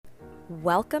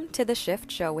Welcome to The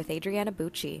Shift Show with Adriana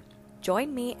Bucci.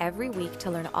 Join me every week to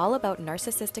learn all about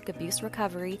narcissistic abuse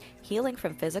recovery, healing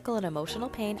from physical and emotional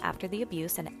pain after the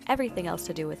abuse, and everything else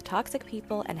to do with toxic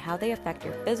people and how they affect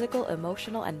your physical,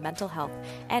 emotional, and mental health.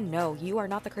 And no, you are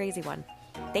not the crazy one.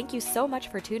 Thank you so much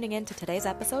for tuning in to today's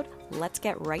episode. Let's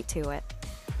get right to it.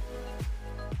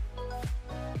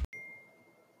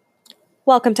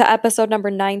 Welcome to episode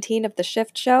number 19 of The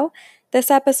Shift Show. This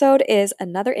episode is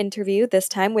another interview, this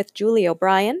time with Julie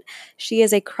O'Brien. She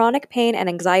is a chronic pain and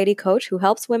anxiety coach who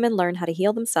helps women learn how to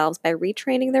heal themselves by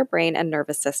retraining their brain and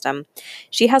nervous system.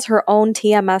 She has her own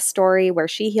TMS story where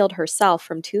she healed herself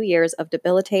from 2 years of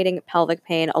debilitating pelvic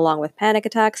pain along with panic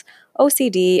attacks,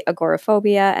 OCD,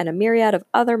 agoraphobia, and a myriad of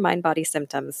other mind-body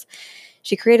symptoms.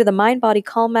 She created the Mind Body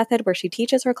Calm method where she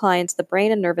teaches her clients the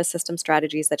brain and nervous system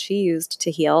strategies that she used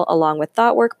to heal, along with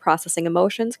thought work, processing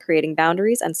emotions, creating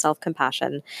boundaries, and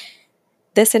self-compassion.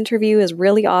 This interview is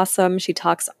really awesome. She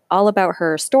talks all about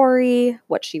her story,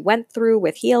 what she went through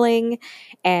with healing,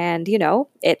 and,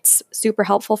 it's super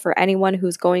helpful for anyone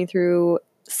who's going through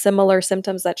similar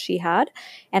symptoms that she had,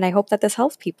 and I hope that this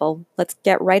helps people. Let's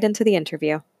get right into the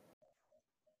interview.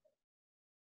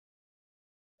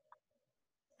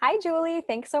 Hi, Julie.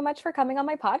 Thanks so much for coming on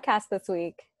my podcast this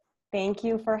week. Thank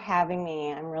you for having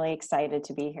me. I'm really excited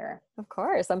to be here. Of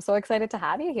course. I'm so excited to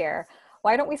have you here.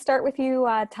 Why don't we start with you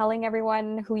telling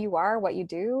everyone who you are, what you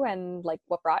do, and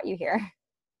what brought you here?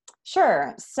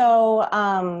 Sure. So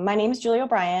my name is Julie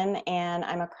O'Brien, and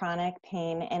I'm a chronic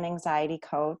pain and anxiety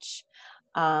coach.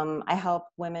 I help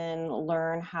women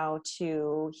learn how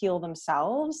to heal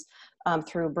themselves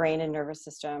through brain and nervous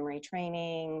system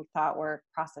retraining, thought work,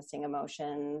 processing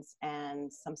emotions,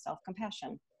 and some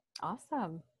self-compassion.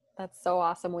 Awesome. That's so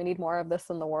awesome. We need more of this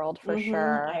in the world for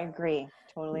sure. I agree.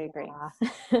 Totally agree.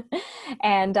 Yeah.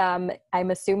 And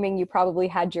I'm assuming you probably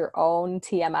had your own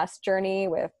TMS journey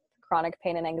with chronic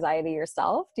pain and anxiety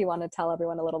yourself. Do you want to tell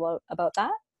everyone a little bit about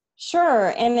that?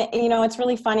 Sure. And it's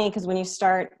really funny because when you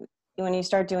start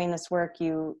doing this work,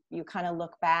 you kind of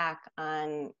look back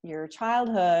on your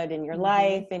childhood and your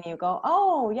life, and you go,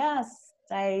 oh yes,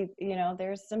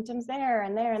 there's symptoms there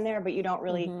and there and there, but you don't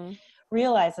really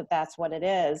realize that that's what it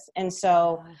is. And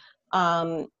so,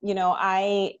 I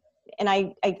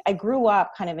grew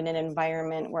up kind of in an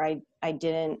environment where I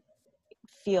didn't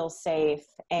feel safe,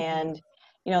 and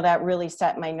that really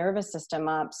set my nervous system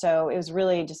up. So it was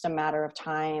really just a matter of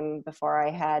time before I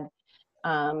had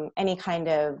any kind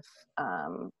of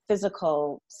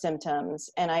physical symptoms.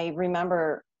 And I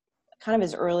remember kind of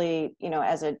as early,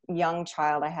 as a young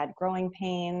child, I had growing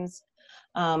pains.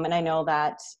 And I know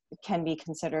that can be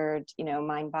considered,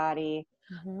 mind body.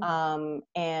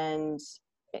 And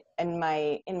in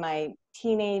my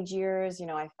teenage years,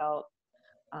 I felt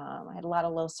I had a lot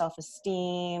of low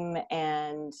self-esteem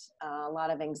and a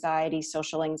lot of anxiety,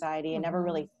 social anxiety. I never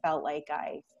really felt like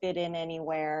I fit in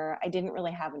anywhere. I didn't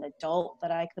really have an adult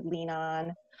that I could lean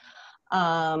on.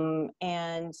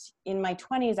 And in my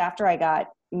 20s, after I got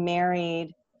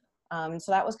married,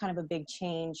 so that was kind of a big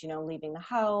change, leaving the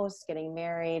house, getting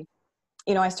married.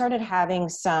 I started having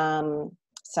some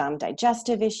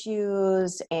digestive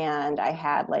issues, and I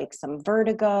had some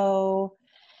vertigo.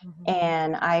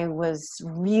 And I was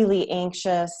really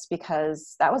anxious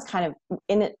because that was kind of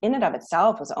in and of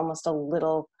itself was almost a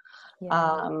little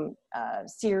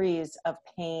series of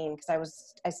pain,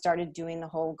 because I started doing the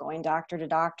whole going doctor to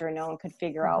doctor, and no one could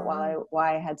figure out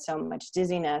why I had so much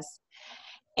dizziness.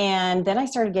 And then I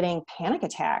started getting panic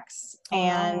attacks,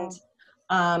 and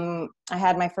I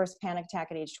had my first panic attack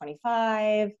at age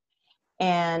 25.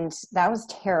 And that was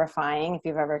terrifying. If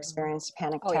you've ever experienced a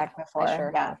panic attack before, I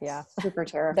sure have, yeah. Super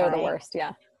terrifying. They're the worst,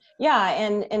 yeah. Yeah,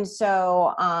 and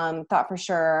so thought for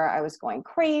sure I was going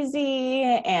crazy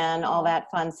and all that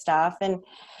fun stuff.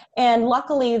 And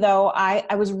luckily, though,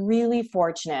 I was really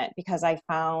fortunate because I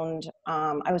found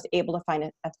I was able to find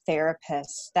a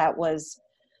therapist that was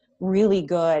really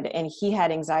good, and he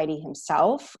had anxiety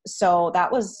himself, so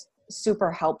that was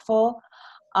super helpful.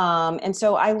 And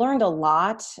so I learned a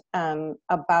lot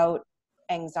about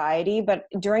anxiety, but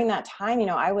during that time,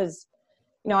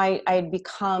 I had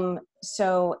become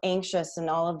so anxious, and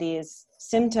all of these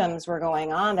symptoms were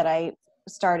going on that I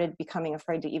started becoming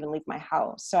afraid to even leave my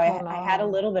house. So I had a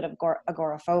little bit of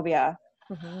agoraphobia.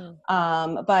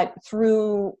 But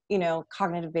through,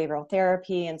 cognitive behavioral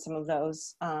therapy and some of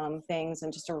those things,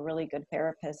 and just a really good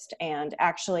therapist, and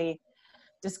actually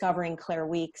discovering Claire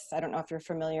Weeks. I don't know if you're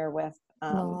familiar with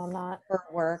No, I'm not. her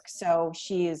work. So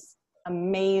she's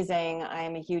amazing. I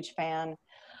am a huge fan.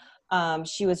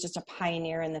 She was just a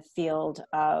pioneer in the field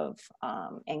of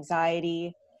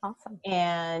anxiety Awesome.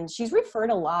 And she's referred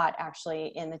a lot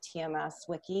actually in the TMS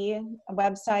Wiki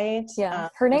website. Yeah.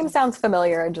 Her name sounds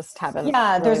familiar. I just haven't.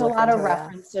 Yeah, really there's a looked lot of into it,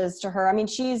 references to her. I mean,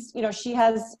 she's, you know, she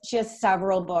has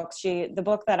several books. The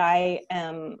book that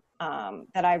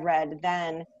that I read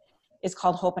then is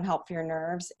called Hope and Help for Your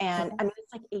Nerves. And I mean,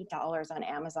 it's like $8 on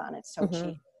Amazon. It's so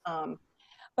cheap.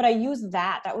 But I used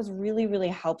that. That was really, really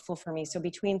helpful for me. So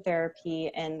between therapy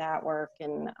and that work,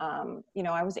 and you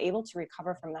know, I was able to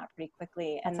recover from that pretty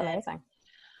quickly. That's amazing.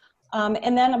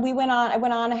 And then I went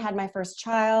on, I had my first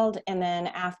child. And then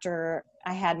after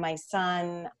I had my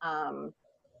son,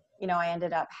 you know, I had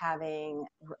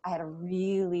a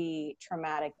really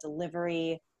traumatic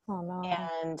delivery. Oh no.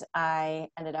 And I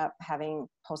ended up having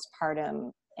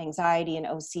postpartum anxiety and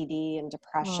OCD and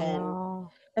depression. Oh, no.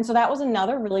 And so that was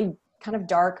another really kind of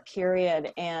dark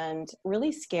period and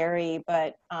really scary.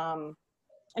 But, and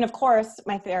of course,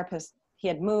 my therapist, he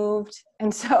had moved.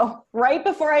 And so right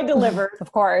before I delivered.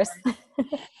 Of course.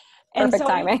 Perfect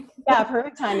timing. Yeah,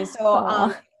 perfect timing.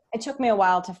 So it took me a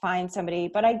while to find somebody.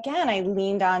 But again, I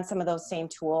leaned on some of those same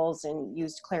tools and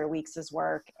used Claire Weeks'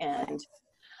 work. And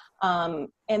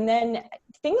then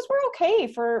things were okay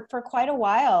for quite a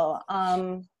while.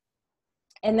 And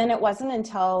then it wasn't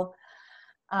until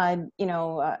you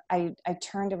know, I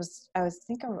turned, I was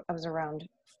around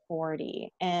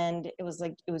 40, and it was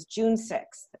June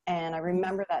 6th. And I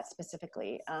remember that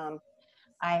specifically.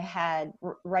 I had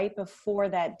right before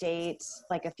that date,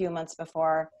 like a few months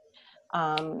before,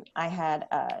 I had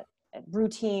a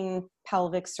routine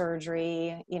pelvic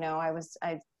surgery. You know, I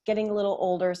getting a little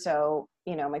older. So,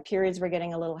 you know, my periods were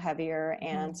getting a little heavier.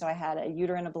 And so I had a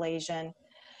uterine ablation,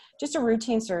 just a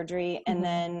routine surgery. And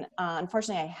then,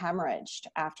 unfortunately, I hemorrhaged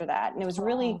after that. And it was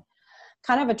really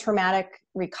kind of a traumatic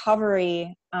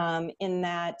recovery, in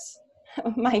that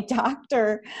my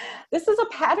doctor, this is a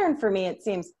pattern for me, it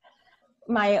seems.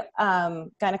 My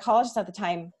gynecologist at the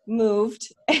time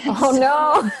moved. Oh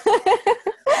no.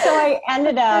 So I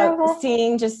ended up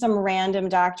seeing just some random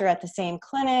doctor at the same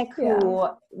clinic who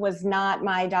was not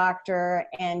my doctor,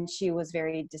 and she was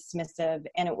very dismissive,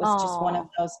 and it was just one of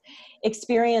those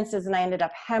experiences, and I ended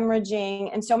up hemorrhaging.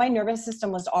 And so my nervous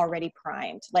system was already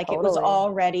primed. Like it was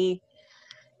already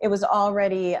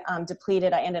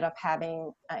depleted. I ended up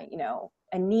having, you know,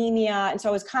 anemia. And so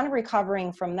I was kind of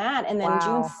recovering from that. And then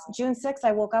June 6th,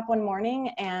 I woke up one morning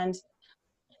and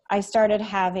I started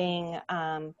having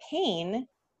pain,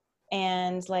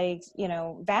 and like, you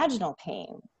know, vaginal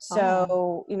pain.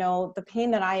 So, you know, the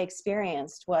pain that I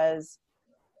experienced was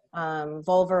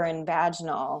vulvar and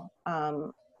vaginal,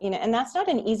 you know, and that's not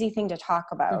an easy thing to talk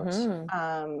about.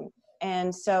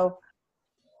 And so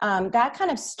that kind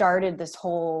of started this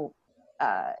whole,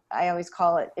 I always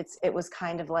call it was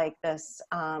kind of like this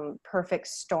perfect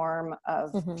storm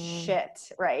of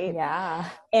shit, right? Yeah.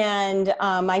 And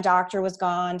my doctor was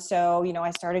gone. So, you know, I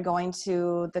started going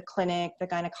to the clinic, the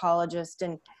gynecologist,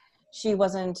 and she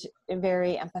wasn't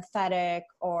very empathetic,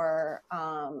 or,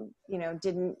 you know,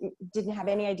 didn't have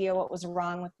any idea what was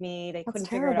wrong with me. They couldn't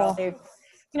figure it out. You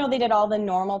know, they did all the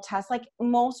normal tests, like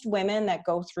most women that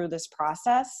go through this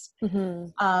process,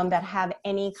 that have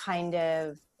any kind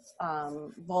of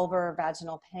vulvar or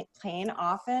vaginal pain,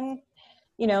 often,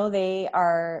 you know, they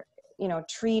are, you know,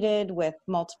 treated with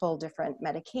multiple different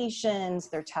medications.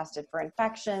 They're tested for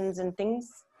infections, and things,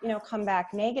 you know, come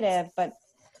back negative, but,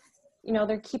 you know,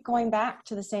 they keep going back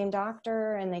to the same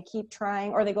doctor, and they keep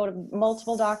trying, or they go to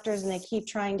multiple doctors and they keep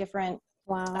trying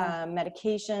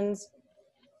medications.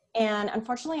 And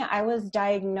unfortunately, I was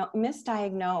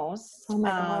misdiagnosed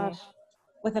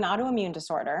with an autoimmune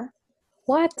disorder.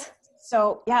 What?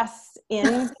 So yes,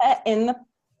 in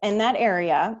that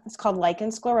area, it's called lichen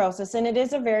sclerosus, and it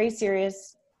is a very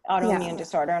serious autoimmune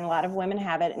disorder, and a lot of women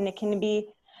have it, and it can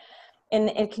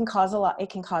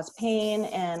cause pain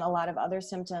and a lot of other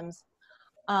symptoms.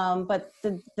 But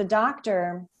the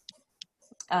doctor,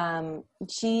 I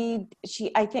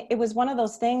think it was one of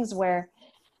those things where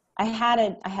I had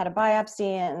a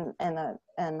biopsy, and the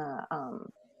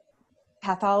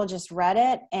pathologist read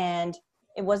it, and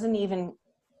it was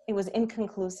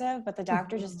inconclusive, but the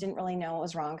doctor just didn't really know what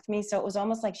was wrong with me. So it was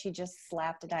almost like she just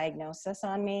slapped a diagnosis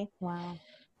on me. Wow.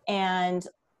 And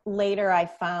later I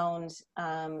found,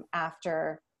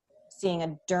 after seeing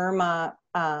a dermatologist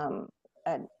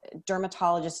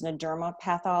and a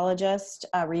dermapathologist,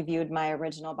 reviewed my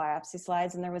original biopsy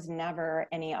slides, and there was never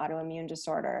any autoimmune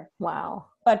disorder. Wow.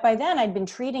 But by then I'd been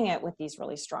treating it with these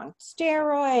really strong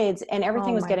steroids, and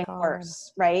everything was getting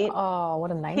worse, right? Oh,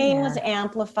 what a nightmare. Pain was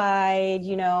amplified,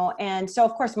 you know, and so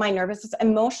of course my nervous system,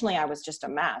 emotionally, I was just a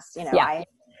mess, you know.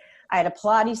 I had a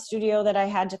Pilates studio that I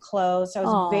had to close. So I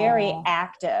was very Aw.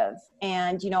 active.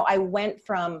 And, I went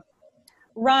from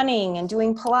running and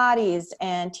doing Pilates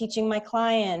and teaching my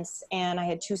clients, and I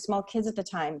had 2 small kids at the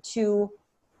time, to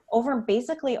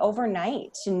basically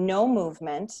overnight to no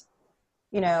movement.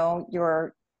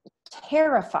 You're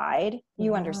terrified.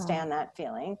 You understand that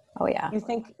feeling. Oh yeah. You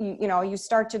think, you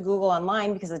start to Google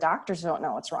online because the doctors don't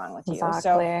know what's wrong with you. So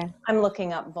Exactly. I'm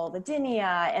looking up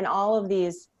vulvodynia and all of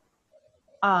these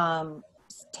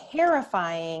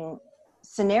terrifying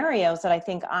scenarios that I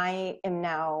think I am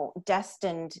now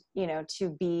destined, to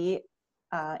be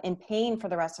in pain for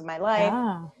the rest of my life.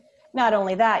 Yeah. Not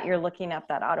only that, you're looking up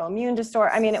that autoimmune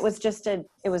disorder. I mean, it was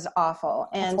awful.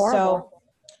 That's And horrible.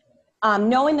 so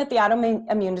knowing that the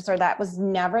autoimmune disorder, that was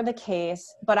never the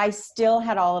case, but I still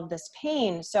had all of this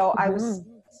pain. So I was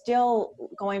still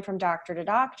going from doctor to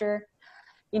doctor,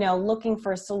 looking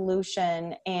for a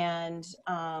solution. And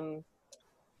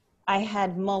I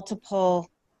had multiple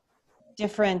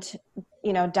different,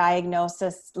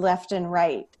 diagnosis left and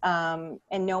right.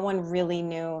 And no one really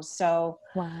knew. So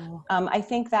Wow. I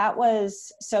think that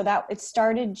it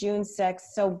started June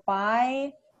 6th. So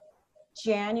by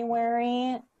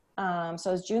January, so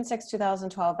it was June 6,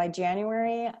 2012. By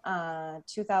January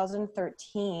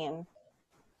 2013,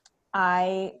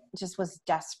 I just was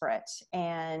desperate.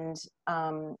 And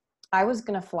I was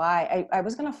going to fly. I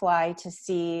was going to fly to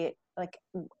see like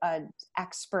an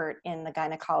expert in the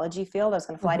gynecology field. I was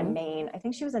going to fly to Maine. I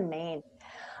think she was in Maine.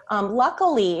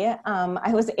 Luckily,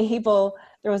 I was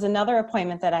there was another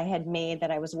appointment that I had made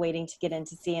that I was waiting to get in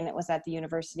to see, and it was at the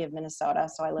University of Minnesota.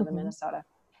 So I live in Minnesota.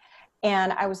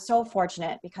 And I was so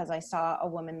fortunate because I saw a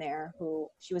woman there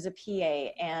she was a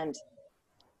PA, and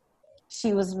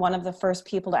she was one of the first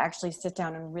people to actually sit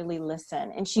down and really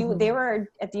listen. And they were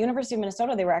at the University of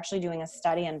Minnesota, they were actually doing a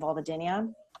study on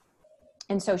vulvodynia.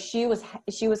 And so she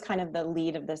was kind of the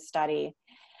lead of this study.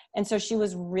 And so she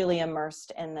was really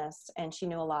immersed in this, and she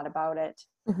knew a lot about it,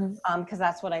 because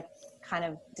that's what I kind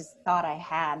of just thought I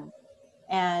had.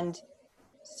 And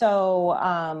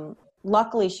so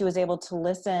luckily she was able to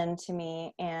listen to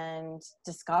me and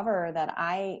discover that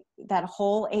that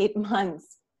whole 8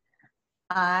 months,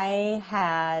 I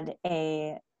had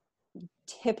a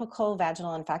typical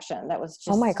vaginal infection that was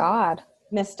just Oh my God.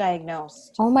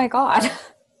 misdiagnosed Oh my God.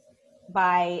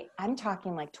 by, I'm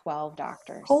talking like 12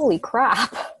 doctors. Holy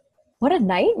crap. What a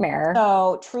nightmare.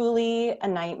 So truly a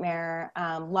nightmare.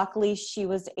 Luckily she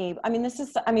was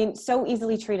so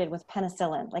easily treated with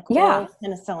penicillin, like oral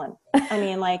penicillin. I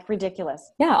mean, like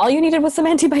ridiculous. Yeah. All you needed was some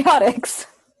antibiotics.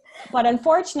 But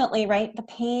unfortunately, right, the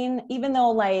pain, even though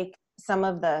like some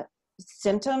of the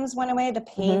symptoms went away, the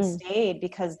pain stayed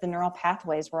because the neural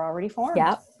pathways were already formed.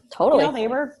 Yeah, totally. They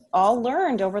were all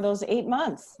learned over those 8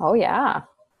 months. Oh yeah.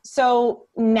 So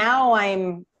now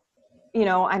I'm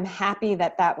happy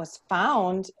that was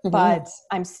found, but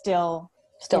I'm still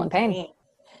in pain.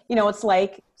 It's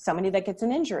like somebody that gets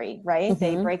an injury, right?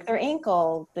 They break their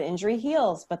ankle, the injury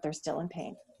heals, but they're still in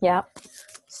pain. Yeah.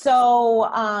 So,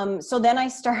 so then I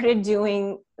started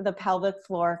doing the pelvic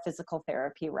floor physical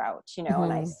therapy route,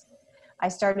 and I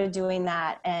started doing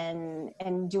that and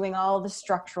doing all the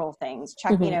structural things,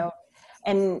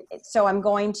 and so I'm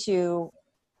going to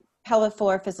pelvic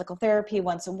floor physical therapy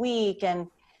once a week. And,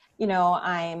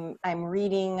 I'm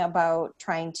reading about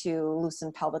trying to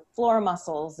loosen pelvic floor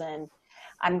muscles, and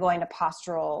I'm going to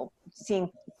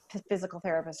seeing physical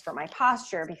therapists for my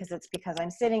posture because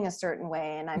I'm sitting a certain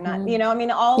way and I'm not,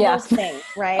 all those things,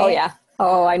 right? Oh yeah.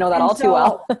 Oh, I know that all too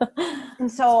well. And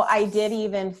so I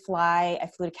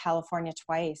flew to California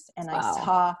twice, and I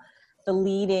saw the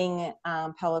leading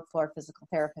pelvic floor physical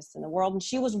therapist in the world. And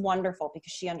she was wonderful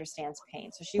because she understands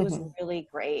pain. So she was really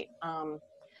great.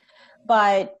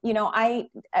 But, I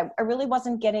really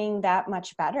wasn't getting that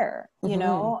much better, and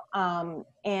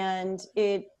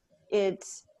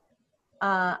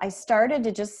I started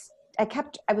to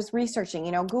I was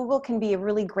researching, Google can be a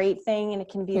really great thing and it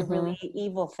can be a really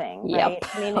evil thing, right?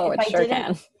 Yep. I mean,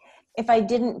 if I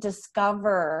didn't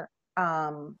discover,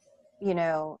 TMS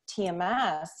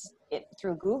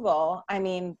through Google, I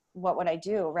mean, what would I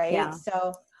do? Right. Yeah.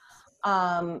 So,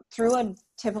 through a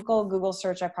typical Google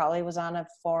search, I probably was on a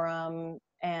forum,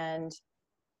 and,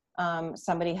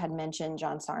 somebody had mentioned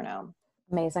John Sarno.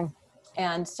 Amazing.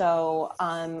 And so,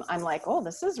 I'm like, oh,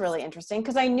 this is really interesting.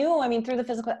 Cause I knew I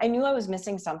was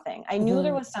missing something. I knew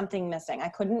there was something missing. I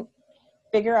couldn't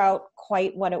figure out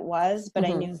quite what it was, but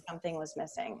I knew something was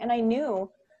missing. And I knew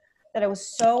that I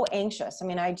was so anxious. I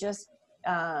mean,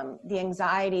 the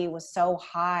anxiety was so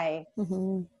high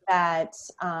that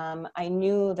I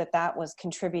knew that was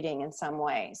contributing in some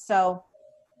way. So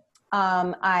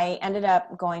I ended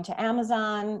up going to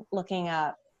Amazon, looking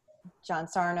up John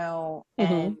Sarno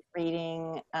and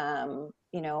reading,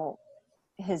 you know,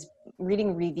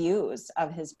 reading reviews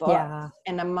of his book. Yeah.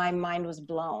 And my mind was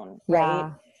blown, right?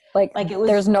 Yeah. Like Like it was,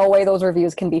 there's no way those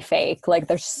reviews can be fake. Like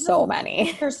there's so no,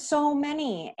 many. there's so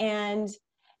many. And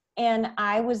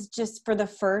I was just, for the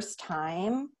first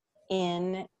time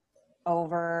in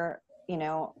over, you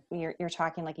know, you're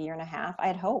talking like a year and a half, I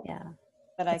had hope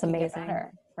that I could get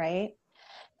better. Right.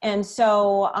 And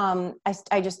so,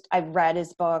 I read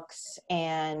his books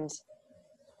and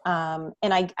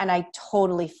I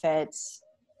totally fit,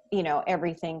 you know,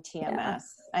 everything TMS. Yeah.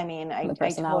 I mean, The I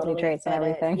personality totally traits and fit it.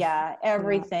 everything. Yeah.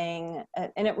 Everything.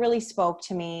 And it really spoke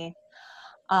to me.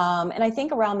 And I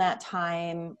think around that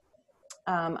time,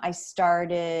 I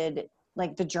started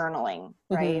like the journaling,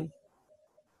 right?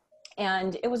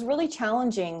 And it was really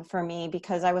challenging for me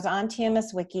because I was on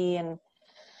TMS Wiki and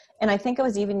I think I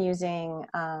was even using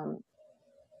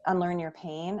Unlearn Your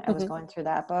Pain. I was going through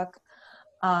that book.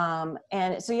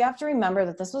 And so you have to remember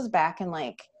that this was back in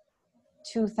like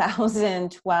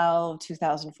 2012,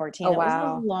 2014. Oh, wow. It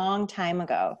was a long time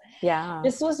ago. Yeah.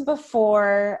 This was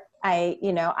before I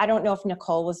don't know if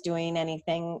Nicole was doing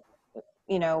anything,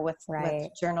 you know, with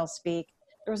Journal Speak.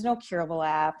 There was no Curable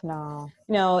app.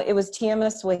 No, it was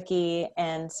TMS Wiki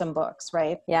and some books,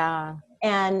 right? Yeah.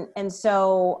 And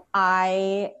so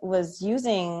I was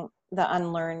using the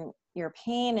Unlearn Your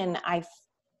Pain, and I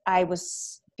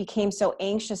became so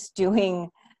anxious doing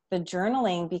the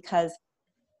journaling because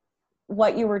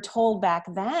what you were told back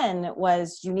then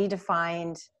was you need to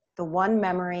find the one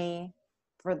memory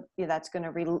that's going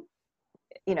to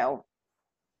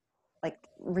like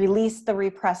release the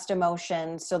repressed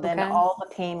emotion, so then all the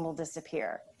pain will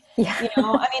disappear. Yeah. You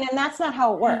know, I mean, and that's not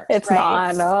how it works. It's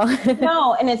right? not, no.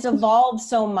 No, and it's evolved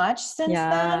so much since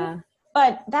then.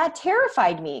 But that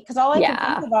terrified me because all I could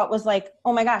think about was like,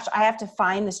 oh my gosh, I have to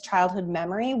find this childhood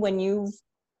memory when you've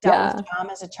dealt with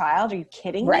trauma as a child. Are you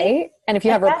kidding me? Right. And if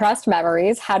you have repressed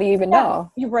memories, how do you even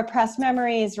know? You repressed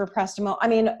memories, I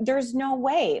mean, there's no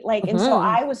way. Like, and so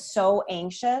I was so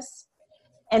anxious,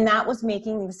 and that was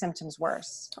making the symptoms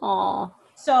worse. Oh.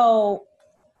 So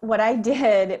what I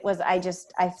did was I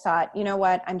thought, you know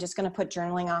what, I'm just going to put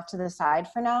journaling off to the side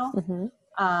for now.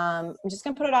 I'm just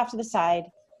going to put it off to the side,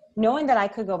 knowing that I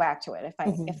could go back to it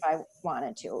if I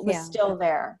wanted to. It was still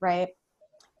there, right?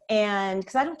 And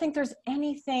because I don't think there's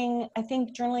anything, I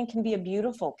think journaling can be a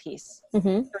beautiful piece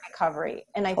for recovery.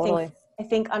 And I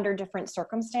think under different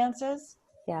circumstances,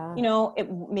 you know, it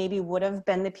maybe would have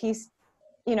been the piece,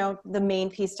 you know, the main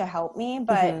piece to help me,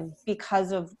 but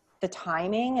because of the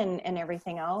timing and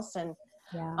everything else. And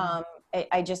I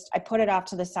put it off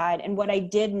to the side. And what I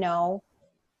did know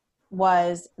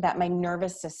was that my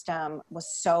nervous system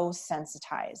was so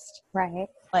sensitized. Right.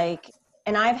 Like,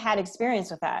 and I've had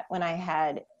experience with that when I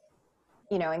had,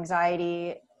 you know,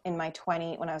 anxiety when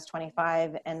I was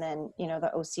 25, and then, you know,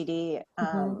 the OCD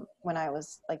when I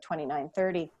was like 29,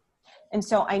 30. And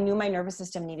so I knew my nervous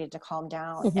system needed to calm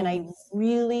down, and I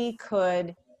really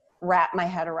could wrap my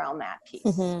head around that piece.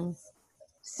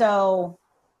 So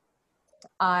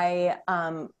I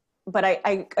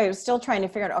was still trying to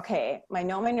figure out, okay, I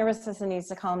know my nervous system needs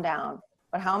to calm down,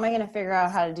 but how am I going to figure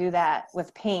out how to do that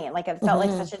with pain? Like, it felt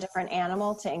like such a different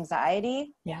animal to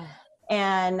anxiety. Yeah.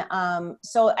 And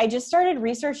so I just started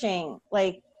researching,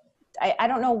 like, I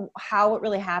don't know how it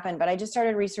really happened, but I just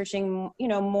started researching, you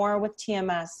know, more with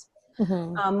TMS,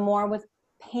 more with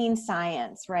pain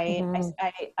science, right?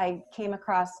 I came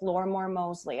across Lorimer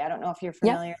Moseley. I don't know if you're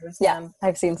familiar with him.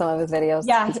 I've seen some of his videos.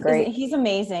 Yeah, he's great. He's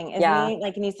amazing, isn't he?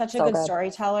 Like, and he's such a good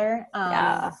storyteller.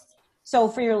 So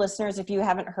for your listeners, if you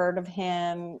haven't heard of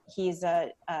him, he's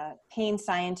a pain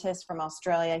scientist from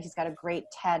Australia. He's got a great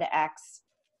TEDx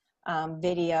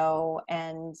video,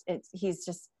 and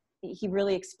he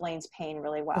really explains pain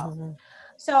really well.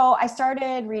 So I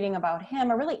started reading about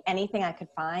him, or really anything I could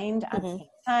find on pain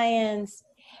science,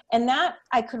 and that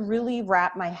I could really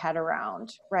wrap my head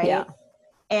around, right? Yeah.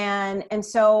 And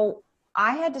so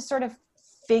I had to sort of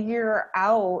figure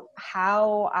out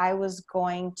how I was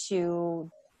going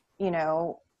to, you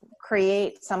know,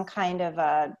 create some kind of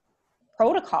a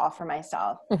protocol for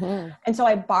myself. And so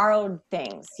I borrowed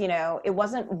things, you know, it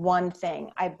wasn't one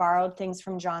thing. I borrowed things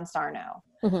from John Sarno.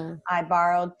 I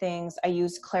borrowed things. I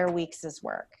used Claire Weeks's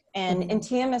work, and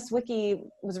TMS Wiki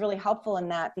was really helpful in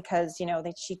that because, you know,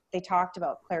 they talked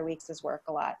about Claire Weeks's work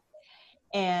a lot.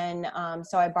 And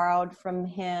so I borrowed from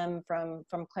him, from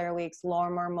Claire Weeks,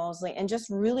 Lorimer Moseley, and just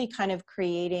really kind of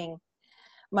creating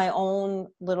my own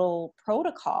little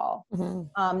protocol,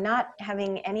 Mm-hmm. not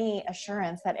having any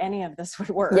assurance that any of this would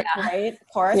work, Yeah. right? Of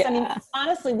course. I mean, Yeah.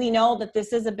 honestly, we know that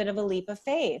this is a bit of a leap of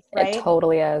faith, It right?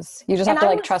 totally is. You just And have to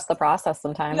I like was trust the process You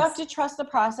have sometimes. to trust the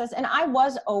process. And I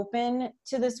was open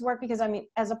to this work because, I mean,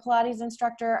 as a Pilates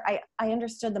instructor, I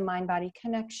understood the mind body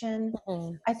connection.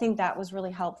 Mm-hmm. I think that was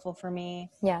really helpful for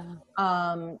me. Yeah.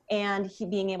 And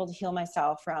being able to heal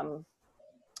myself from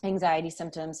anxiety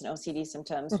symptoms and OCD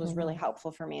symptoms was Mm-hmm. really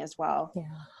helpful for me as well.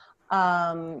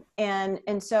 Yeah.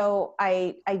 And so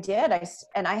I did,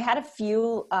 and I had a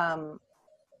few,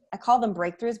 I call them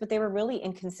breakthroughs, but they were really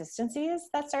inconsistencies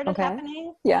that started Okay.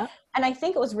 happening. Yeah. And I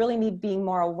think it was really me being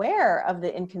more aware of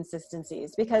the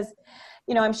inconsistencies because,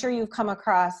 I'm sure you've come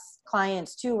across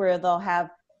clients too, where they'll have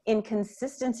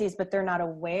inconsistencies, but they're not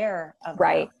aware of them.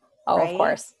 Right. Oh, of Right.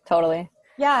 course. Totally.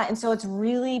 Yeah. And so it's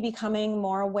really becoming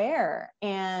more aware.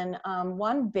 And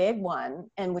one big one,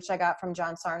 and which I got from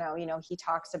John Sarno, he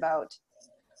talks about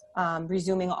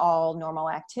resuming all normal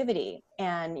activity.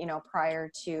 And,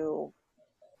 prior to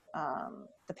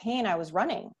the pain, I was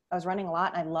running a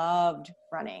lot, and I loved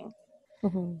running.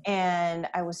 Mm-hmm. And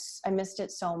I missed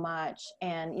it so much.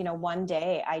 And, one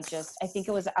day I think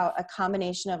it was a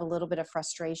combination of a little bit of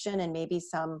frustration and maybe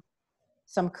some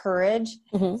courage.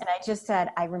 Mm-hmm. And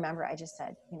I remember I just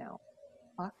said,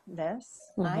 fuck this.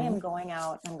 I Mm-hmm. am going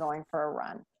out, I'm going for a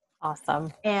run.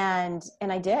 Awesome. And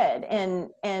I did.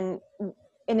 And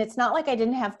it's not like I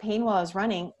didn't have pain while I was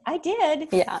running. I did.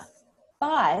 Yeah.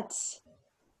 But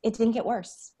it didn't get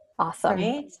worse. Awesome.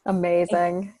 Right?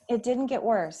 Amazing. It didn't get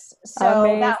worse. So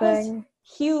that was Amazing.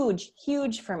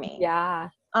 huge for me. Yeah.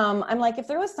 I'm like, if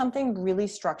there was something really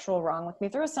structural wrong with me,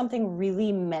 if there was something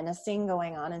really menacing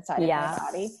going on inside of my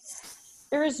body,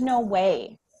 there is no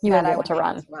way you that wouldn't be I able would to be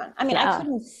run. able to run. I mean, Yeah. I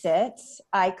couldn't sit.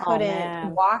 I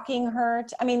couldn't, walking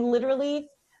hurt. I mean, literally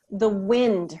the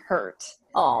wind hurt.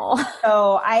 Oh.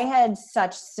 So I had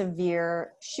such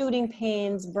severe shooting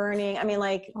pains, burning. I mean,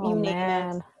 like you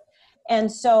name it. And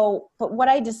so, but what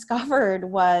I discovered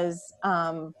was,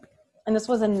 and this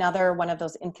was another one of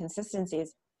those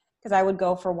inconsistencies, because I would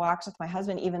go for walks with my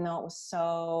husband, even though it was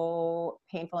so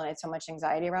painful and I had so much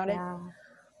anxiety around it.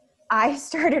 I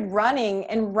started running,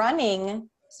 and running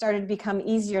started to become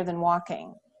easier than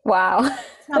walking. Wow.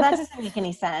 Now that doesn't make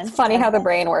any sense. It's funny how the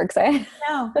brain works, eh?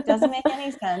 No, it doesn't make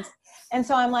any sense. And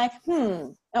so I'm like,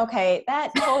 okay,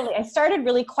 that totally, I started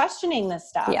really questioning this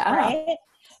stuff, right?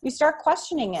 You start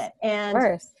questioning it.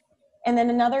 And then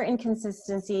another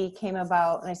inconsistency came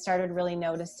about, and I started really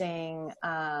noticing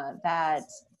that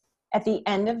at the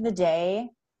end of the day,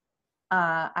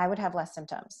 I would have less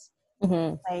symptoms.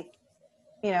 Mm-hmm. Like,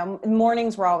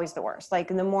 mornings were always the worst. Like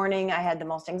in the morning, I had the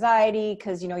most anxiety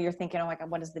because, you're thinking, oh my God,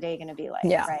 what is the day going to be like?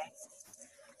 Yeah. Right.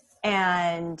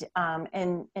 And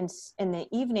in the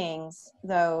evenings,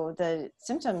 though, the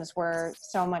symptoms were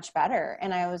so much better.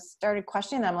 And I started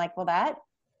questioning them, like, well, that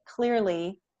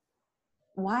clearly,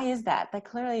 why is that? That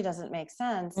clearly doesn't make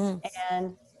sense.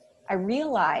 And I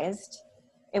realized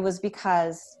it was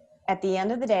because at the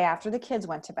end of the day, after the kids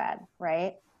went to bed,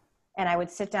 right? And I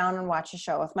would sit down and watch a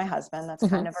show with my husband. That's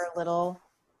kind of our little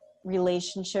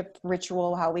relationship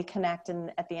ritual, how we connect.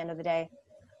 And at the end of the day,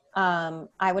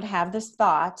 I would have this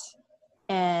thought,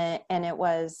 and it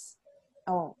was,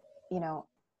 oh,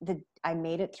 I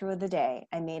made it through the day.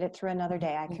 I made it through another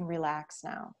day. I can relax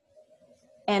now.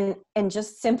 And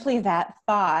just simply that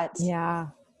thought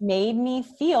made me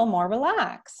feel more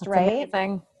relaxed. That's right.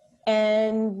 Amazing.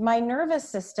 And my nervous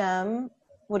system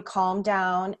would calm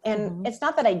down. And it's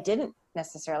not that I didn't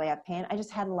necessarily have pain. I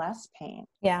just had less pain.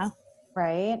 Yeah.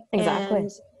 Right. Exactly.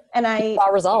 And I saw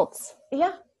results.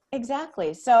 Yeah,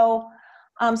 exactly. So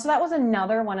that was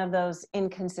another one of those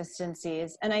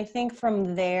inconsistencies. And I think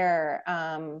from there,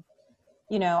 I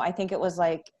think it was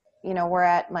like, we're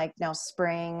at like now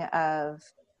spring of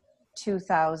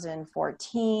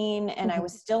 2014, and I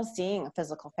was still seeing a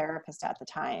physical therapist at the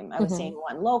time. I was seeing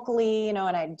one locally, and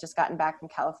I'd just gotten back from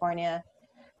California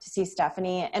to see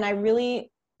Stephanie. And I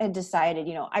really had decided,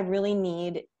 I really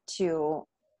need to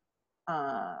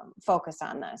focus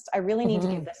on this. I really need to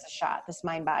give this a shot, this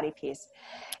mind body piece.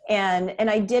 And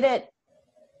I did it.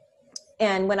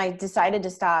 And when I decided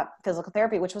to stop physical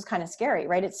therapy, which was kind of scary,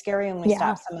 right? It's scary when we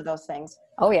stop some of those things.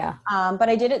 Oh yeah. But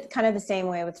I did it kind of the same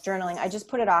way with journaling. I just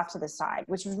put it off to the side,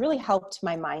 which really helped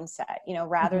my mindset,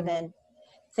 rather than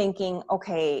thinking,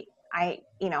 okay, I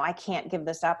can't give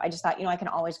this up. I just thought, I can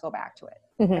always go back to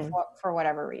it for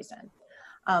whatever reason.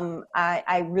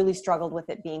 I really struggled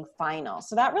with it being final.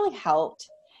 So that really helped.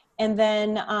 And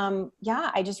then,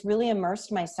 I just really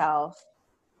immersed myself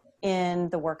in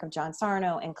the work of John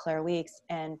Sarno and Claire Weeks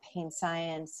and pain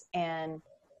science, and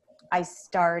I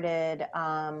started,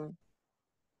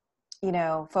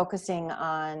 focusing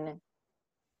on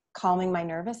calming my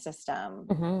nervous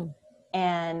system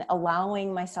and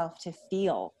allowing myself to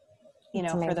feel,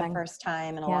 for the first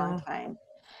time in a long time.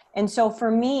 And so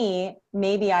for me,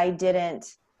 maybe I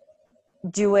didn't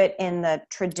do it in the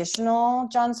traditional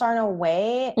John Sarno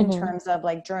way in terms of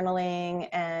like journaling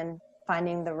and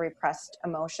finding the repressed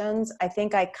emotions. I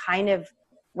think I kind of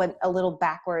went a little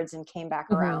backwards and came back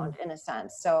around in a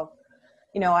sense. So,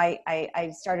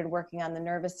 I started working on the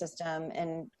nervous system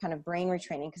and kind of brain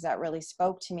retraining because that really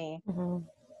spoke to me.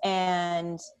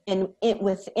 And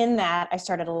within that, I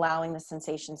started allowing the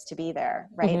sensations to be there,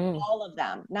 right? All of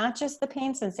them, not just the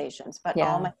pain sensations, but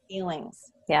all my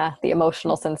feelings. Yeah, the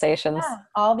emotional sensations. Yeah,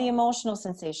 all the emotional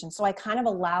sensations. So I kind of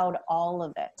allowed all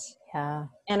of it. Yeah.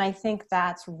 And I think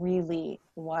that's really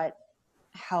what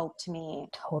helped me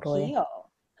heal.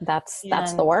 That's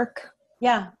the work.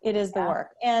 Yeah, it is the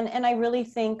work. And I really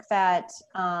think that,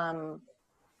 I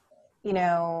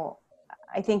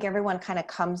think everyone kind of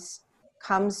comes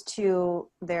to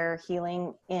their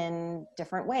healing in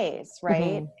different ways,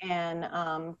 right? And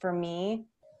for me,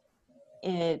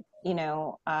 I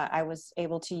was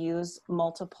able to use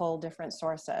multiple different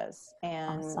sources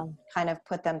and kind of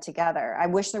put them together. I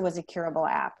wish there was a curable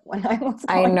app when I was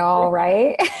I know,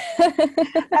 right?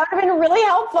 That would have been really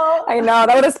helpful. I know,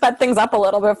 that would have sped things up a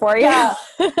little bit for you.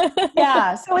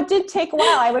 Yeah. So it did take a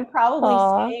while. I would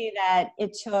probably say that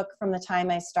it took from the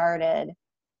time I started,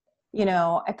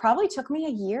 it probably took me a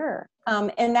year.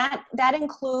 And that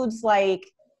includes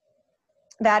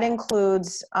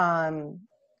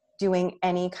doing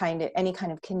any kind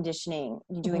of conditioning,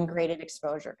 doing graded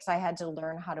exposure, because I had to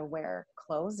learn how to wear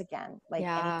clothes again, like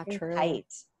anything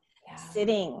tight.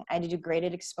 Sitting, I had to do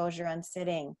graded exposure on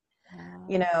sitting.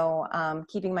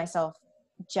 Keeping myself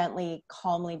gently,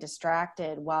 calmly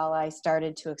distracted while I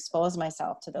started to expose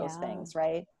myself to those things,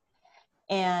 right?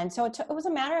 And so it was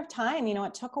a matter of time.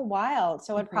 It took a while.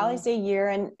 So I'd probably say a year.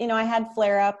 And I had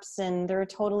flare-ups, and there were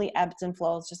totally ebbs and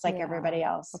flows, just like everybody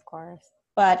else. Of course.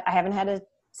 But I haven't had a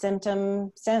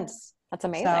symptom since. That's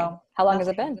amazing. So, how long has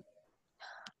it been?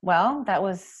 Well, that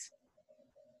was,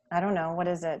 I don't know, what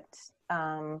is it?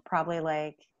 Probably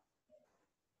like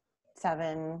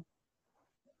 7,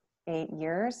 8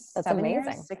 years. That's 7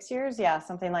 amazing. years, 6 years. Yeah.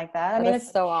 Something like that. I mean,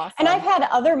 it's so awesome. And I've had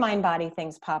other mind body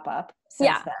things pop up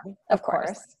since then. Of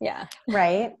course. Yeah.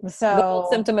 Right. So the old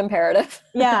symptom imperative.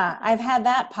 Yeah. I've had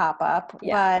that pop up,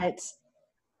 but,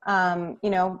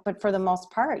 but for the most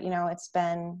part, it's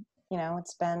been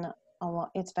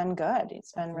good.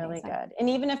 It's been really good. And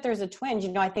even if there's a twinge,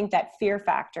 I think that fear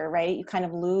factor, right? You kind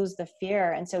of lose the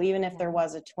fear. And so even if there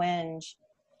was a twinge,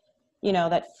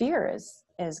 that fear is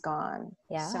gone.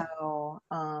 Yeah. So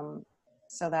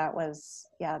that was,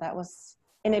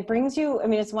 and it brings you,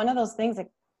 it's one of those things that,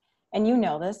 and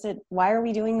this, why are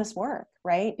we doing this work?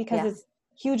 Right? Because it's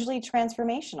hugely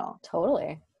transformational.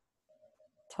 Totally.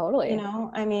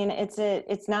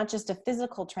 It's not just a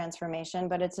physical transformation,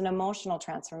 but it's an emotional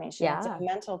transformation. Yeah. It's a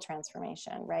mental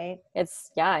transformation, right?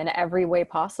 It's in every way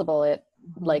possible. It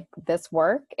like this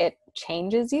work, it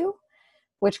changes you,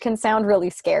 which can sound really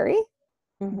scary,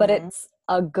 but it's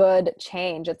a good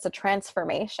change. It's a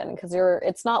transformation because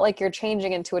it's not like you're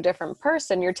changing into a different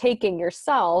person. You're taking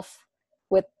yourself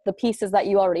with the pieces that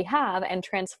you already have and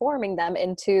transforming them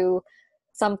into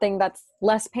something that's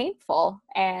less painful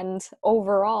and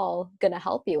overall going to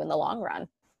help you in the long run.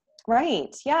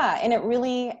 Right. Yeah. And it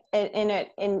really,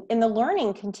 and the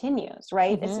learning continues,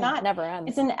 right? It's not never ends.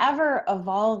 It's an ever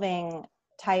evolving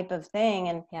type of thing.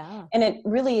 And it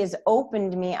really has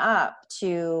opened me up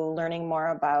to learning more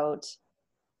about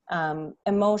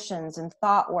emotions and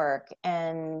thought work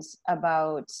and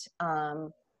about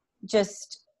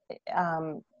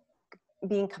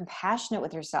being compassionate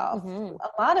with yourself. A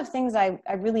lot of things I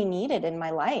really needed in my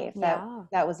life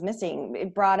that was missing.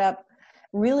 It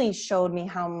really showed me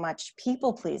how much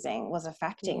people pleasing was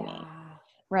affecting me.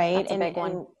 Right. That's a big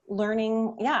one. And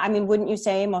learning. Yeah. Wouldn't you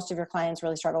say most of your clients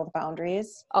really struggle with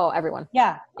boundaries? Oh, everyone.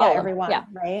 Yeah. Everyone. Yeah.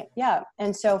 Right. Yeah.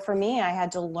 And so for me, I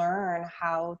had to learn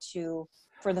how to,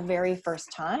 for the very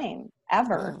first time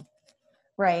ever,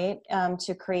 right,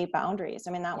 to create boundaries.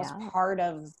 That was part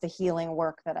of the healing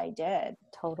work that I did.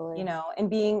 Totally. And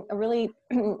being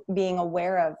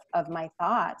aware of my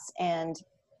thoughts and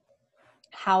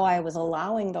how I was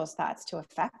allowing those thoughts to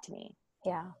affect me.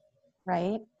 Yeah.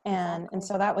 Right. And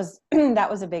so that was, that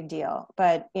was a big deal,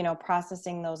 but,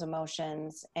 processing those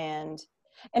emotions and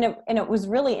it was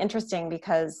really interesting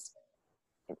because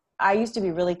I used to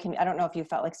be really, I don't know if you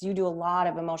felt like, 'cause you do a lot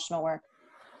of emotional work.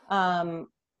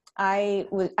 I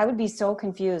would be so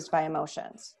confused by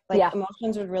emotions. Like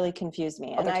emotions would really confuse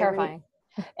me. Oh, they're terrifying.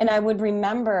 And I would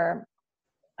remember,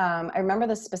 I remember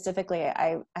this specifically.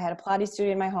 I had a Pilates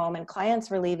studio in my home, and clients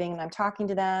were leaving, and I'm talking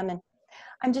to them, and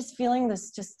I'm just feeling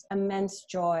this just immense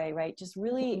joy, right? Just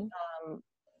really,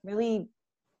 really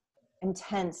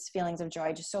intense feelings of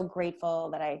joy. Just so grateful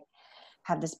that I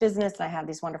have this business and I have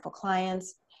these wonderful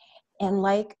clients. And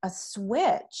like a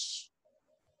switch,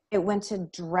 it went to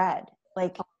dread,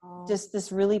 like just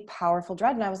this really powerful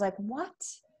dread. And I was like, what?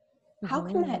 How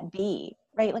can that be?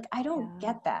 Right? Like, I don't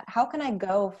get that. How can I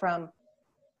go from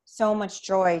so much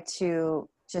joy to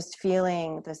just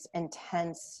feeling this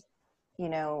intense, you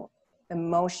know,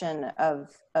 emotion of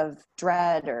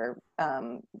dread or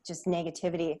just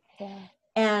negativity?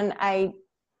 And I,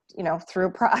 you know, through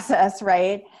a process,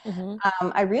 right,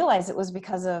 I realized it was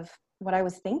because of what I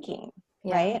was thinking,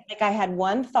 right? Like, I had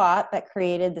one thought that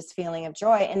created this feeling of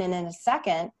joy, and then in a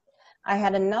second I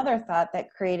had another thought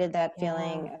that created that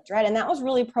feeling of dread. And that was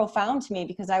really profound to me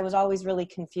because I was always really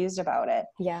confused about it.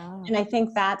 And I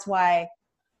think that's why,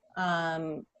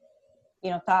 you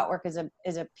know, thought work is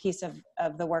a piece of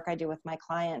the work I do with my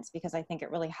clients, because I think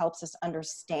it really helps us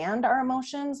understand our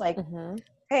emotions. Like,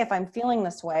 hey, if I'm feeling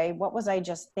this way, what was I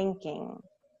just thinking?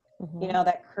 You know,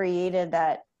 that created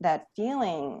that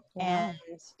feeling. And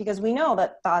because we know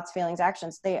that thoughts, feelings,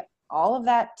 actions, all of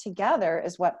that together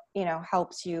is what, you know,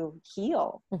 helps you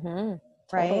heal. Right.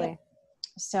 Totally.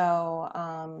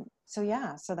 So,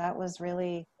 so that was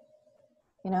really,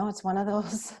 you know, it's one of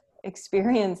those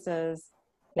experiences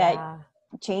that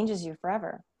changes you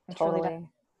forever.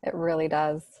 It really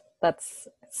does. That's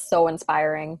so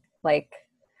inspiring. Like,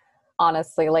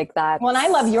 honestly, like that. Well, and I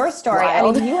love your story.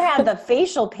 Wild. I mean, you had the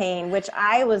facial pain, which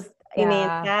I mean,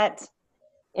 that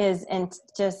is, and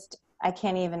just, I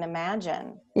can't even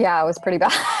imagine. Yeah, it was pretty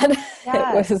bad.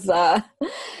 It was,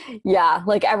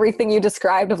 like everything you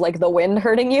described of like the wind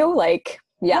hurting you, like,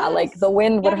 like the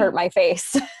wind would hurt my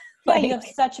face. Like, you have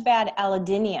such bad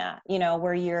allodynia, you know,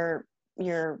 where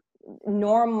your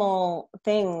normal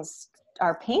things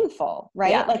are painful,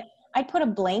 right? Like, I'd put a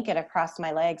blanket across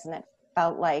my legs and it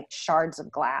felt like shards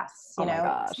of glass, you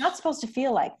know. It's not supposed to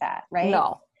feel like that, right?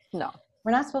 No.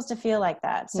 We're not supposed to feel like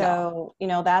that. So, you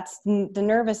know, that's the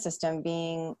nervous system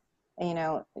being, you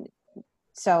know,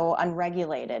 so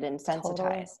unregulated and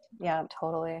sensitized.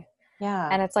 Totally. Yeah.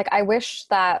 And it's like, I wish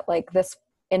that like this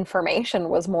information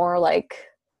was more like,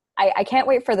 I can't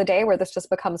wait for the day where this just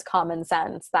becomes common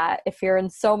sense, that if you're in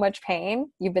so much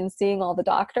pain, you've been seeing all the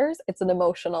doctors, it's an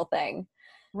emotional thing.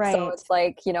 Right. So it's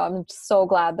like, you know, I'm so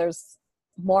glad there's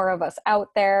more of us out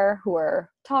there who are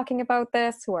talking about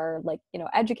this, who are like, you know,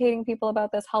 educating people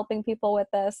about this, helping people with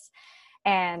this.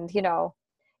 And, you know,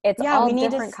 it's all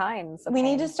different kinds of we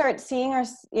pain. need to start seeing our,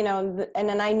 you know, and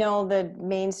then I know the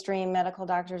mainstream medical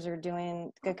doctors are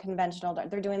doing the conventional,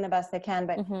 they're doing the best they can,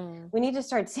 but we need to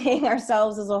start seeing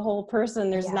ourselves as a whole person.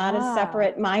 There's not a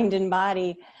separate mind and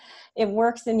body. It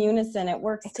works in unison. It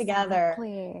works together,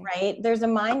 right? There's a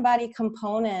mind-body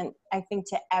component, I think,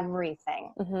 to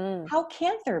everything. How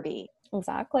can't there be?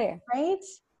 Exactly. Right?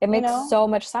 It makes so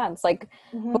much sense. Like,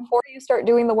 before you start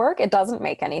doing the work, it doesn't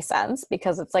make any sense,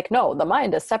 because it's like, no, the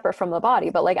mind is separate from the body.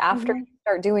 But like, after you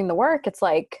start doing the work, it's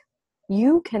like,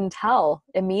 you can tell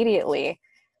immediately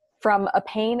from a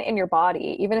pain in your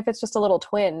body, even if it's just a little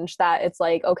twinge, that it's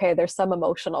like, okay, there's some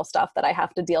emotional stuff that I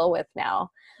have to deal with now.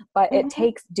 But it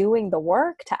takes doing the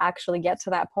work to actually get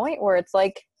to that point where it's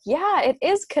like, yeah, it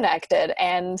is connected.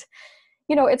 And,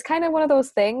 you know, it's kind of one of those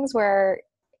things where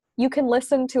you can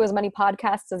listen to as many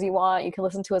podcasts as you want, you can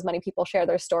listen to as many people share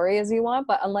their story as you want,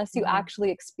 but unless you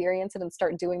actually experience it and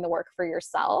start doing the work for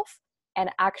yourself and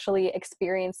actually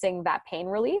experiencing that pain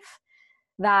relief,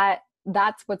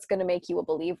 that's what's going to make you a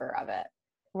believer of it.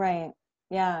 Right.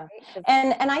 Yeah.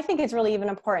 And I think it's really even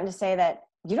important to say that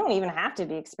you don't even have to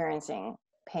be experiencing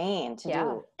pain to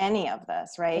do any of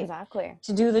this, right? Exactly.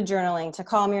 To do the journaling, to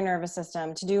calm your nervous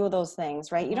system, to do those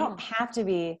things, right? You don't have to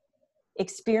be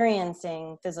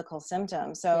experiencing physical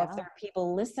symptoms. So if there are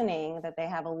people listening that they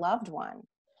have a loved one,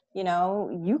 you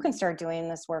know, you can start doing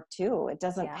this work too. It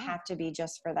doesn't have to be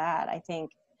just for that. I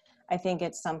think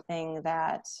it's something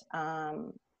that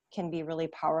can be really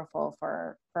powerful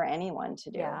for anyone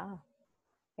to do.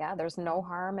 Yeah, there's no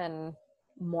harm in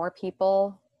more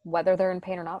people, whether they're in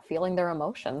pain or not, feeling their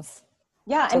emotions.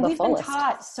 Yeah, and we've been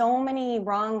taught so many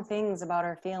wrong things about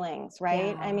our feelings,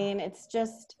 right? I mean, it's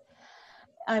just,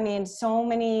 so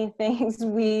many things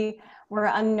we were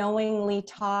unknowingly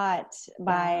taught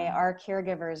by our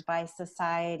caregivers, by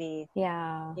society.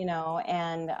 You know,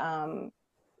 and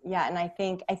yeah. And I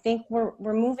think we're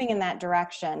moving in that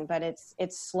direction, but it's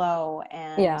slow,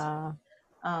 and Yeah.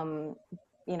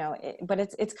 you know, but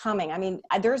it's coming. I mean,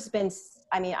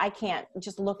 I can't,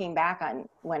 just looking back on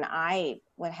when I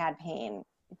had pain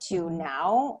to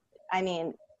now, I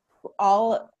mean,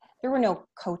 there were no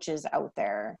coaches out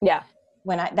there Yeah.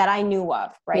 that I knew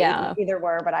of, right? Yeah. Maybe there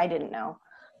were, but I didn't know.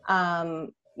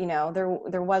 You know, there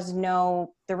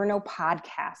were no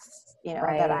podcasts, you know,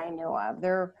 that Right. I knew of.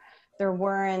 There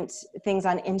weren't things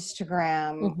on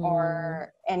Instagram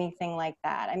or anything like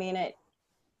that.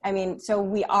 I mean, so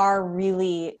we are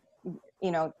really,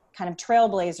 you know, kind of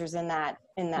trailblazers in that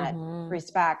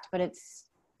respect, but it's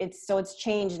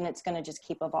changed, and it's going to just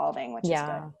keep evolving, which is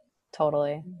good.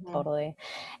 Totally. Totally.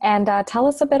 And tell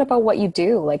us a bit about what you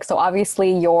do. Like, so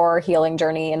obviously your healing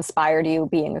journey inspired you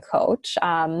being a coach.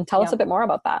 Tell us a bit more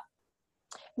about that.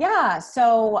 Yeah.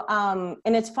 So,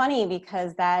 and it's funny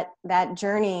because that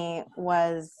journey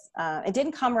was, it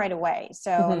didn't come right away.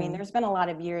 So, I mean, there's been a lot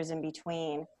of years in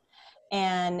between,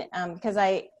 and because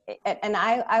I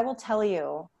will tell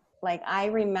you, like, I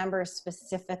remember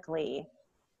specifically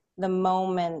the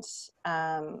moment,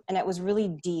 and it was really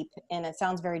deep, and it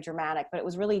sounds very dramatic, but it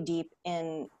was really deep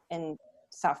in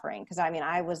suffering. Because I mean,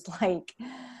 I was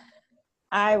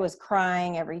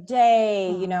crying every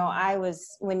day, you know,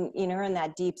 when, you know, in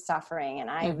that deep suffering, and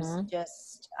I was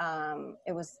just,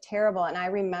 it was terrible. And I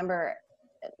remember,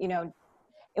 you know,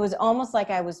 it was almost like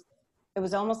a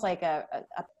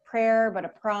prayer, but a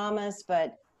promise,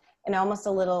 and almost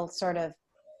a little sort of,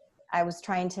 I was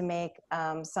trying to make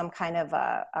some kind of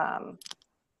a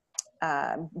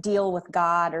deal with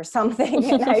God or something.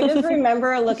 And I just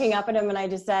remember looking up at him, and I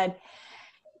just said,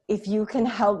 if you can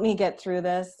help me get through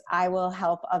this, I will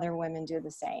help other women do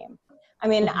the same. I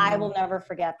mean, I will never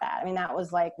forget that. I mean, that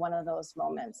was like one of those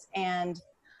moments. And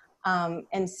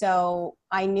so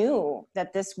I knew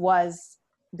that this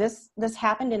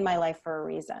happened in my life for a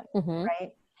reason,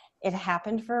 right? It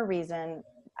happened for a reason.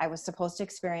 I was supposed to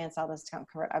experience all this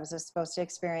discomfort. I was supposed to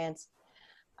experience,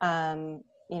 you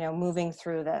know, moving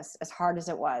through this as hard as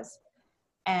it was.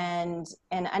 And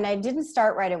I didn't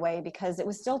start right away because it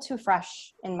was still too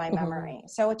fresh in my memory.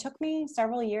 So it took me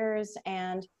several years.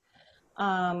 And,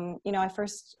 you know, I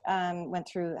first went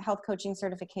through health coaching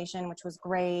certification, which was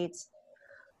great.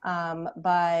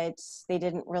 But they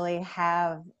didn't really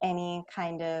have any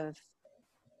kind of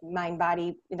mind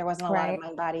body. There wasn't a lot of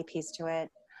mind body piece to it.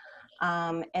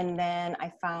 And then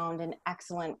I found an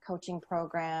excellent coaching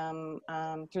program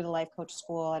through the Life Coach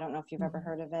School. I don't know if you've ever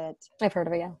heard of it. I've heard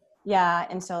of it, yeah. Yeah,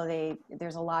 and so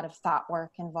there's a lot of thought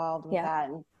work involved with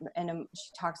that, and she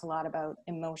talks a lot about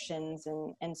emotions,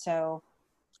 and so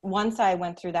once I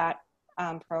went through that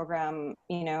program,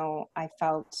 you know, I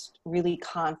felt really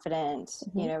confident,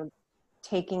 you know,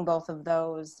 taking both of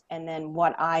those, and then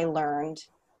what I learned,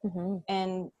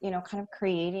 and, you know, kind of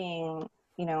creating,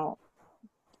 you know,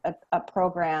 a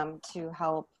program to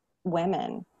help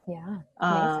women.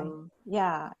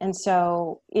 Yeah. And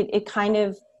so it kind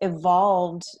of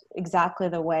evolved exactly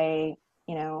the way,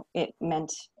 you know, it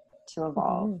meant to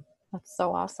evolve. That's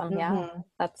so awesome. Yeah.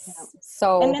 That's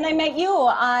so. And then I met you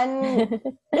on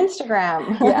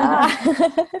Instagram.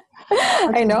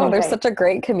 I know. There's such a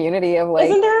great community of, like,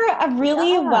 isn't there a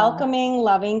really welcoming,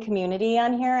 loving community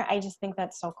on here? I just think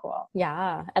that's so cool.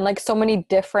 Yeah. And like so many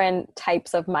different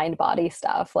types of mind body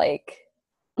stuff, like,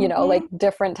 you know, like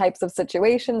different types of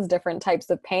situations, different types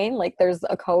of pain. Like there's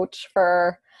a coach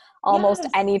for almost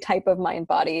any type of mind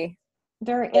body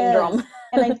syndrome. Is.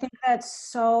 And I think that's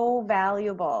so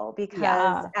valuable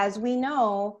because as we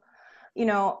know, you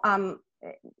know,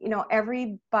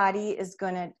 everybody is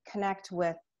going to connect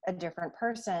with a different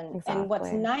person. And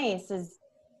what's nice is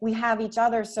we have each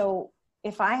other. So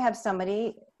if I have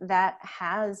somebody that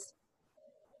has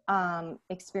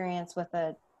experience with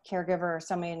a caregiver or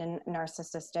somebody in a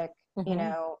narcissistic, you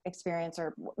know, experience,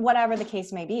 or whatever the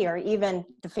case may be, or even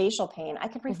the facial pain, I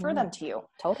could refer them to you.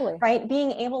 Totally. Right.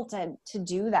 Being able to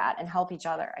do that and help each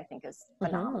other, I think, is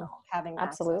phenomenal. Having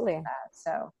absolutely access to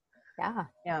that. So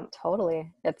yeah,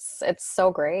 totally. It's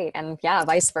so great. And yeah,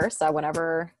 vice versa.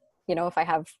 Whenever, you know, if I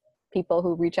have people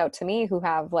who reach out to me who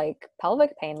have like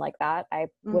pelvic pain like that, I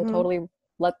will totally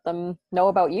let them know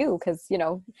about you. Cause, you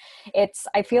know,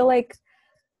 I feel like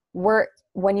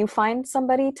when you find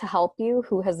somebody to help you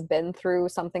who has been through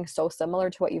something so similar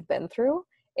to what you've been through,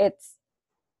 it's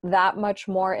that much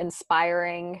more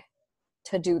inspiring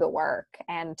to do the work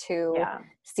and to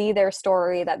see their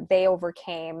story, that they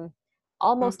overcame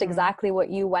almost exactly what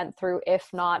you went through, if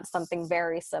not something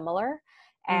very similar.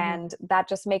 And that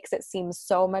just makes it seem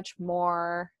so much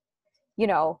more, you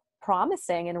know,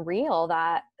 promising and real,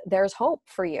 that there's hope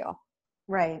for you.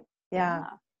 Right. Yeah. Yeah.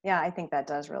 Yeah. I think that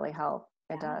does really help.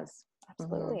 It Yeah, does. Hmm.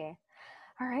 absolutely.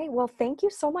 All right. Well, thank you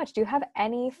so much. Do you have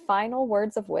any final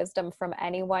words of wisdom from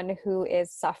anyone who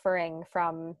is suffering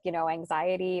from,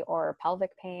 anxiety or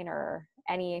pelvic pain or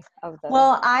any of the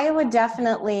Well, I would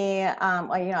definitely,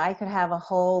 I could have a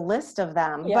whole list of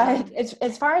them, Yeah. but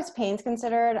as far as pain's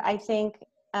considered, I think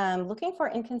looking for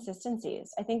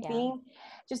inconsistencies. I think Yeah.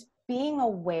 being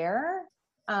aware,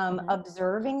 Hmm.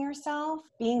 observing yourself,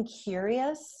 being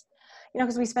curious,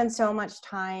 because we spend so much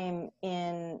time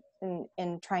in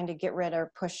trying to get rid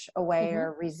or push away Hmm.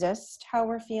 or resist how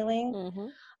we're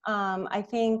feeling. Hmm. I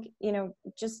think,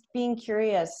 just being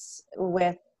curious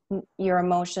with your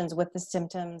emotions, with the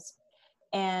symptoms,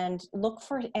 and look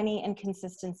for any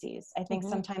inconsistencies. I think Hmm.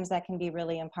 sometimes that can be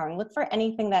really empowering. Look for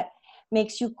anything that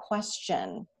makes you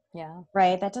question, Yeah.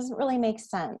 right? That doesn't really make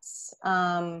sense.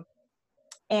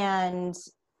 And,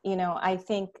 I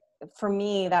think for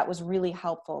me, that was really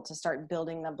helpful to start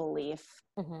building the belief,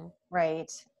 Hmm. right,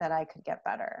 that I could get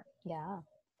better. Yeah.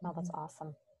 Oh, that's Mhm.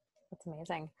 awesome. That's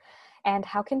amazing. And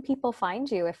how can people find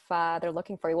you if they're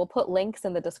looking for you? We'll put links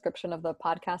in the description of the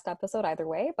podcast episode either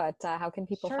way, but how can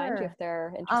people find you if Sure.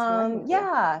 they're interested in working with you?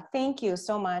 Yeah, thank you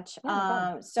so much. Yeah, no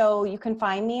problem. So you can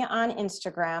find me on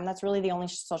Instagram. That's really the only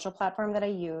social platform that I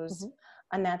use. Hmm.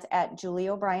 And that's at Julie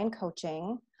O'Brien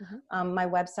Coaching. Hmm. My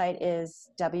website is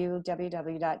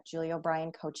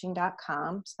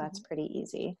www.julieobriencoaching.com. So that's Hmm. pretty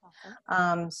easy.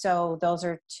 Awesome. So those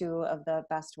are two of the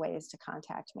best ways to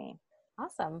contact me.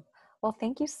 Awesome. Well,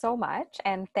 thank you so much.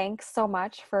 And thanks so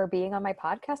much for being on my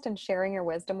podcast and sharing your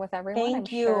wisdom with everyone. I'm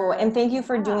Thank you. And sure, thank you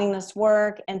for doing yeah, this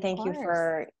work. And of thank you course.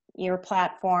 for your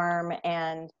platform.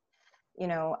 And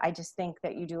I just think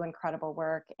that you do incredible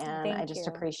work and I Thank just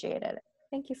you. appreciate it.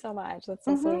 Thank you so much. That's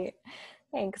so Hmm. sweet.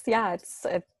 Thanks. Yeah,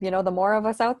 the more of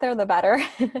us out there, the better.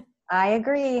 I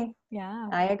agree. Yeah.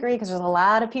 I agree because there's a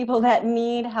lot of people that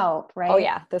need help, Oh right?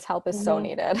 yeah, this help is so Hmm.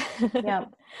 needed. Yeah.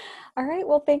 All right.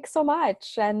 Well, thanks so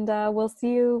much. And we'll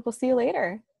see you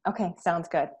later. Okay. Sounds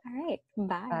good. All right.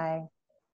 Bye. Bye.